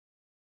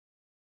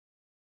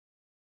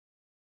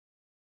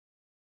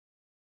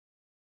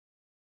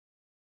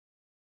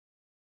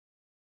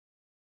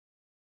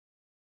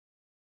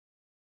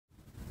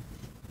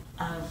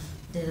I've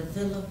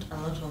developed a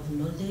lot of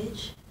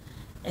knowledge,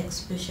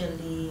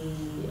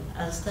 especially,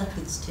 I'll start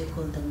with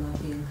stakeholder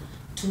mapping.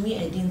 To me,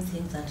 I didn't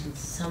think that it's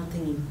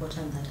something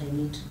important that I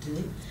need to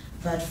do,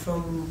 but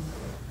from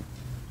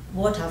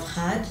what I've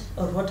had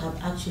or what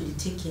I've actually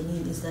taken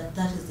in is that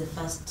that is the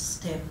first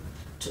step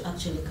to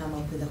actually come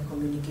up with a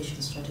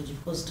communication strategy,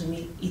 because to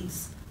me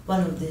it's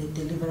one of the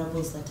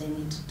deliverables that I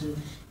need to do.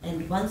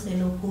 And once I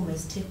know who my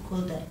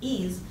stakeholder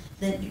is,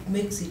 then it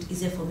makes it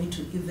easier for me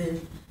to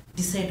even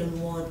decide on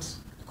what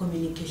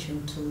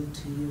communication tool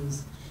to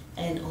use,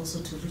 and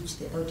also to reach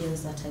the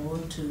audience that I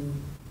want to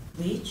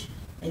reach,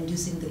 and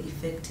using the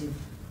effective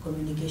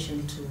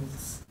communication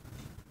tools.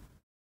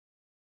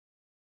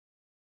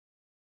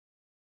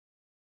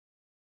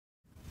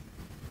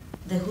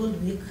 The whole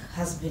week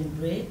has been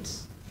great.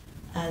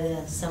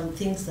 There are some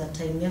things that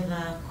I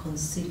never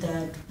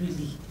considered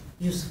really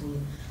useful,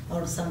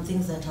 or some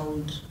things that I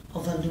would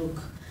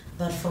overlook.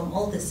 But from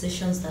all the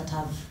sessions that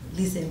I've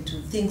listened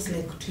to, things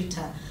like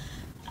Twitter.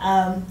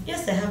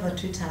 Yes, I have a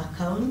Twitter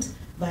account,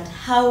 but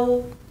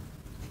how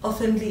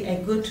oftenly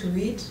I go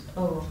to it,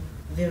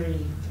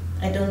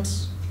 I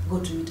don't go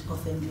to it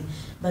oftenly.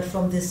 But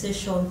from the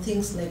session,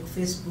 things like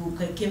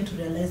Facebook, I came to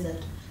realize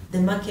that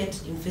the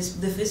market in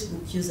Facebook, the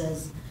Facebook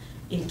users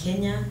in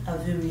Kenya are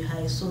very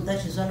high. So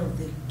that is one of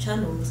the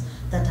channels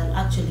that I'll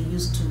actually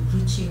use to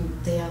reaching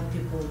the young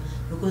people,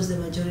 because the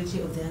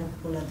majority of the young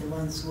people are the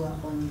ones who are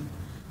on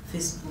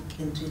Facebook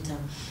and Twitter.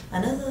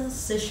 Another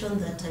session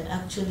that I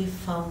actually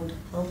found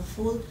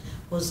helpful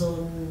was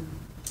on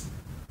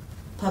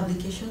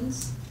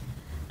publications,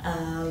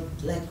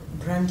 like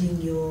branding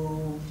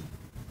your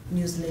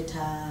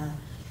newsletter,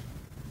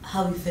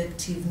 how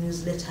effective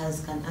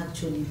newsletters can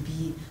actually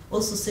be.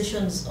 Also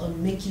sessions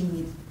on making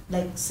it,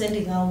 like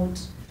sending out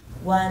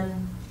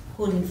one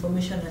whole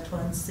information at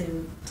one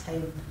same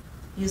time,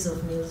 use of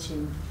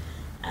MailChimp,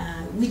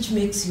 which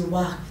makes your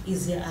work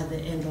easier at the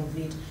end of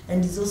it,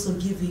 and is also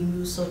giving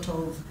you sort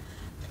of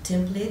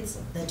templates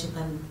that you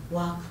can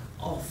work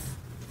off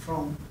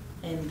from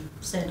and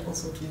send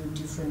also to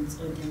different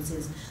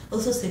audiences.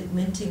 Also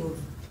segmenting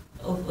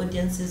of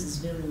audiences is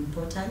very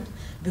important,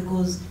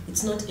 because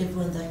it's not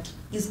everyone that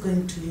is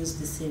going to use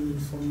the same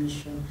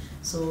information,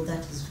 so that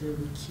is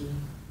very key.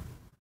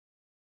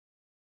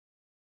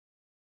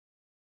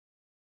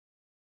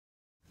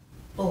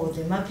 Oh,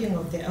 the mapping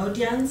of the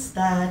audience,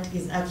 that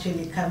is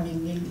actually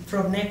coming in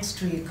from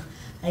next week.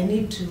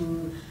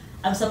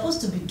 I'm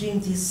supposed to be doing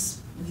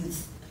this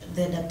with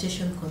the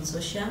Adaptation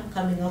Consortium,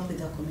 coming up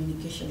with a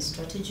communication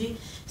strategy.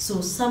 So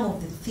some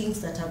of the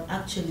things that I've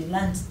actually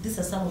learned, these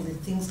are some of the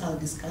things I'll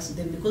discuss with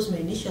them, because my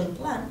initial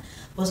plan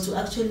was to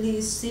actually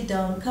sit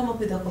down, come up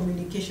with a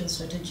communication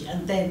strategy,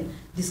 and then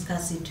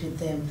discuss it with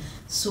them.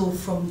 So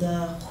from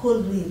the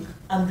whole week,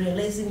 I'm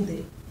realizing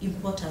the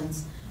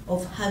importance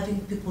of having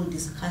people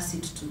discuss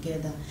it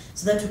together,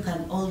 so that you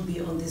can all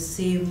be on the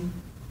same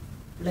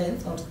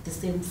length or the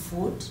same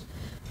foot,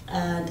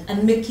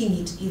 and making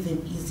it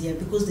even easier,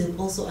 because they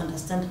also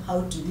understand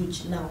how to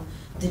reach now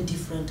the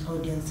different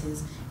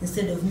audiences,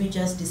 instead of me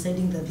just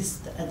deciding that this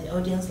are the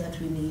audience that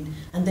we need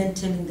and then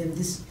telling them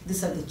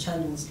these are the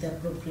channels, the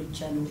appropriate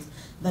channels.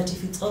 But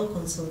if it's all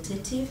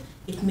consultative,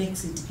 it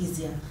makes it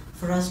easier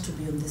for us to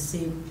be on the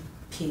same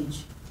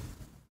page.